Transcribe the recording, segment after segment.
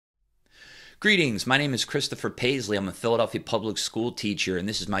Greetings, my name is Christopher Paisley. I'm a Philadelphia public school teacher, and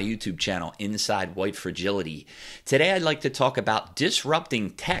this is my YouTube channel, Inside White Fragility. Today I'd like to talk about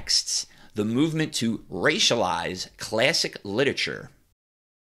disrupting texts, the movement to racialize classic literature.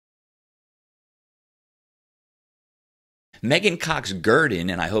 Megan Cox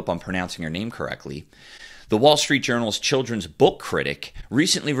Gurdon, and I hope I'm pronouncing her name correctly, the Wall Street Journal's children's book critic,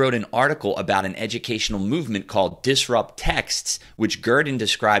 recently wrote an article about an educational movement called Disrupt Texts, which Gurdon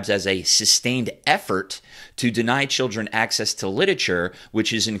describes as a sustained effort to deny children access to literature,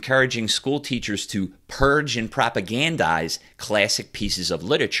 which is encouraging school teachers to purge and propagandize classic pieces of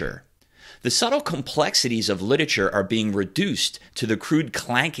literature. The subtle complexities of literature are being reduced to the crude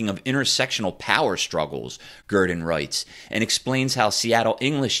clanking of intersectional power struggles, Gurdon writes, and explains how Seattle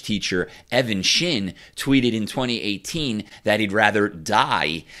English teacher Evan Shin tweeted in 2018 that he'd rather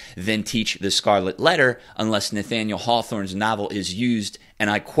die than teach the Scarlet Letter unless Nathaniel Hawthorne's novel is used, and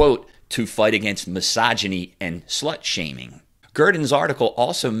I quote, to fight against misogyny and slut-shaming. Gurdon's article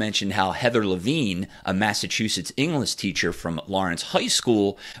also mentioned how Heather Levine, a Massachusetts English teacher from Lawrence High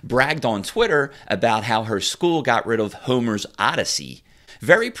School, bragged on Twitter about how her school got rid of Homer's Odyssey.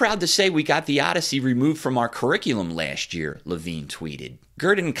 "Very proud to say we got the Odyssey removed from our curriculum last year," Levine tweeted.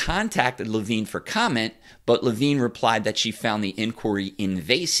 Gurdon contacted Levine for comment, but Levine replied that she found the inquiry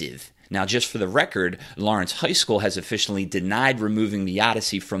invasive. Now, just for the record, Lawrence High School has officially denied removing the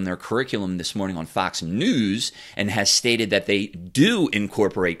Odyssey from their curriculum this morning on Fox News and has stated that they do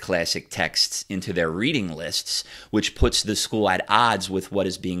incorporate classic texts into their reading lists, which puts the school at odds with what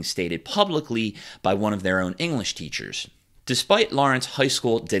is being stated publicly by one of their own English teachers. Despite Lawrence High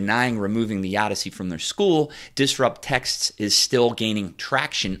School denying removing the Odyssey from their school, Disrupt Texts is still gaining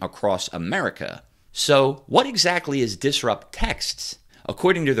traction across America. So, what exactly is Disrupt Texts?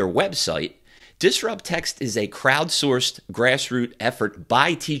 According to their website, Disrupt Text is a crowdsourced grassroots effort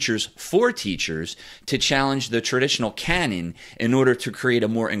by teachers for teachers to challenge the traditional canon in order to create a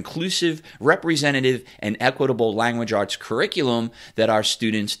more inclusive, representative, and equitable language arts curriculum that our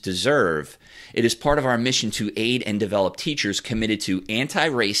students deserve. It is part of our mission to aid and develop teachers committed to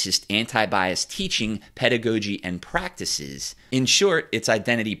anti-racist, anti-bias teaching, pedagogy, and practices. In short, it's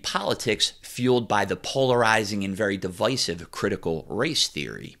identity politics fueled by the polarizing and very divisive critical race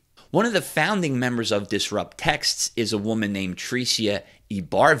theory. One of the founding members of Disrupt Texts is a woman named Tricia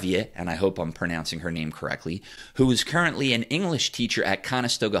Ibarvia, and I hope I'm pronouncing her name correctly, who is currently an English teacher at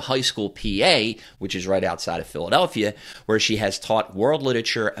Conestoga High School, PA, which is right outside of Philadelphia, where she has taught world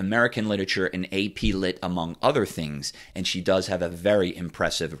literature, American literature, and AP Lit, among other things, and she does have a very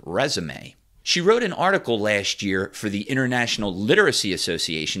impressive resume. She wrote an article last year for the International Literacy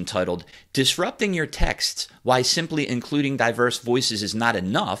Association titled Disrupting Your Texts, Why Simply Including Diverse Voices is Not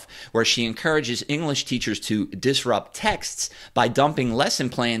Enough, where she encourages English teachers to disrupt texts by dumping lesson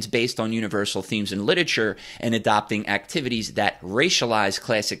plans based on universal themes in literature and adopting activities that racialize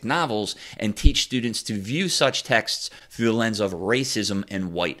classic novels and teach students to view such texts through the lens of racism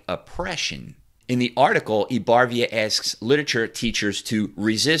and white oppression. In the article, Ibarvia asks literature teachers to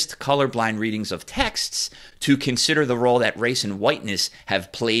resist colorblind readings of texts, to consider the role that race and whiteness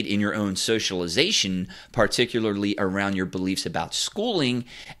have played in your own socialization, particularly around your beliefs about schooling,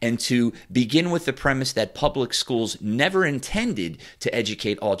 and to begin with the premise that public schools never intended to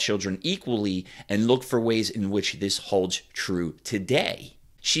educate all children equally, and look for ways in which this holds true today.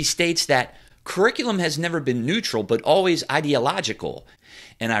 She states that curriculum has never been neutral, but always ideological.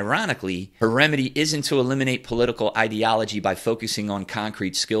 And ironically, her remedy isn't to eliminate political ideology by focusing on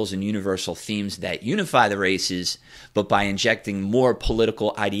concrete skills and universal themes that unify the races, but by injecting more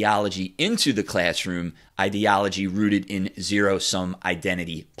political ideology into the classroom, ideology rooted in zero-sum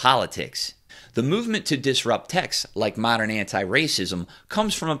identity politics. The movement to disrupt texts, like modern anti-racism,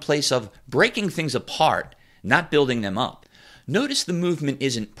 comes from a place of breaking things apart, not building them up. Notice the movement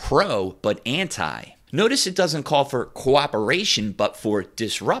isn't pro, but anti. Notice it doesn't call for cooperation, but for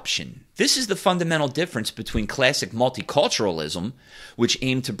disruption. This is the fundamental difference between classic multiculturalism, which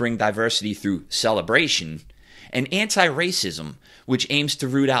aimed to bring diversity through celebration, and anti-racism, which aims to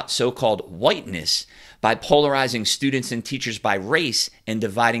root out so-called whiteness by polarizing students and teachers by race and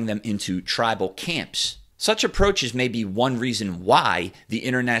dividing them into tribal camps. Such approaches may be one reason why the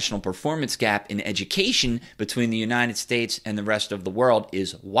international performance gap in education between the United States and the rest of the world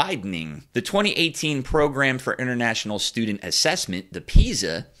is widening. The 2018 Program for International Student Assessment, the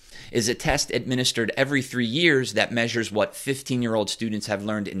PISA, is a test administered every 3 years that measures what 15-year-old students have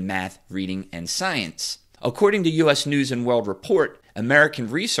learned in math, reading, and science. According to U.S. News and World Report, American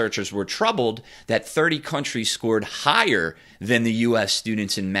researchers were troubled that 30 countries scored higher than the U.S.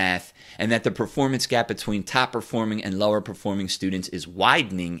 students in math, and that the performance gap between top performing and lower performing students is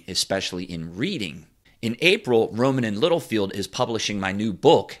widening, especially in reading. In April, Roman and Littlefield is publishing my new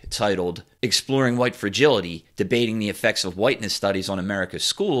book titled Exploring White Fragility, Debating the Effects of Whiteness Studies on America's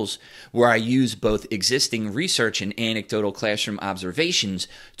Schools, where I use both existing research and anecdotal classroom observations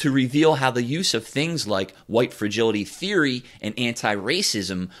to reveal how the use of things like white fragility theory and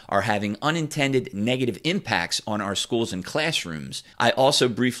anti-racism are having unintended negative impacts on our schools and classrooms. I also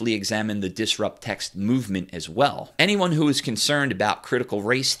briefly examine the disrupt text movement as well. Anyone who is concerned about critical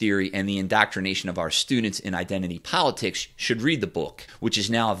race theory and the indoctrination of our students in identity politics should read the book, which is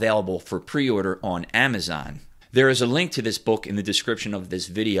now available for pre-order on Amazon. There is a link to this book in the description of this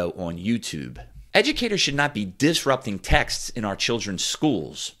video on YouTube. Educators should not be disrupting texts in our children's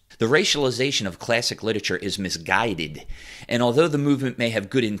schools. The racialization of classic literature is misguided, and although the movement may have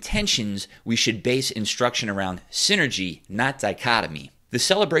good intentions, we should base instruction around synergy, not dichotomy. The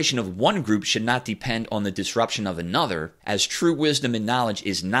celebration of one group should not depend on the disruption of another, as true wisdom and knowledge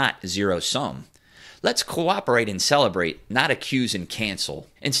is not zero-sum. Let's cooperate and celebrate, not accuse and cancel.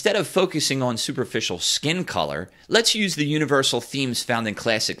 Instead of focusing on superficial skin color, let's use the universal themes found in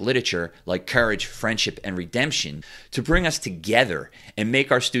classic literature, like courage, friendship, and redemption, to bring us together and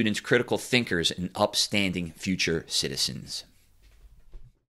make our students critical thinkers and upstanding future citizens.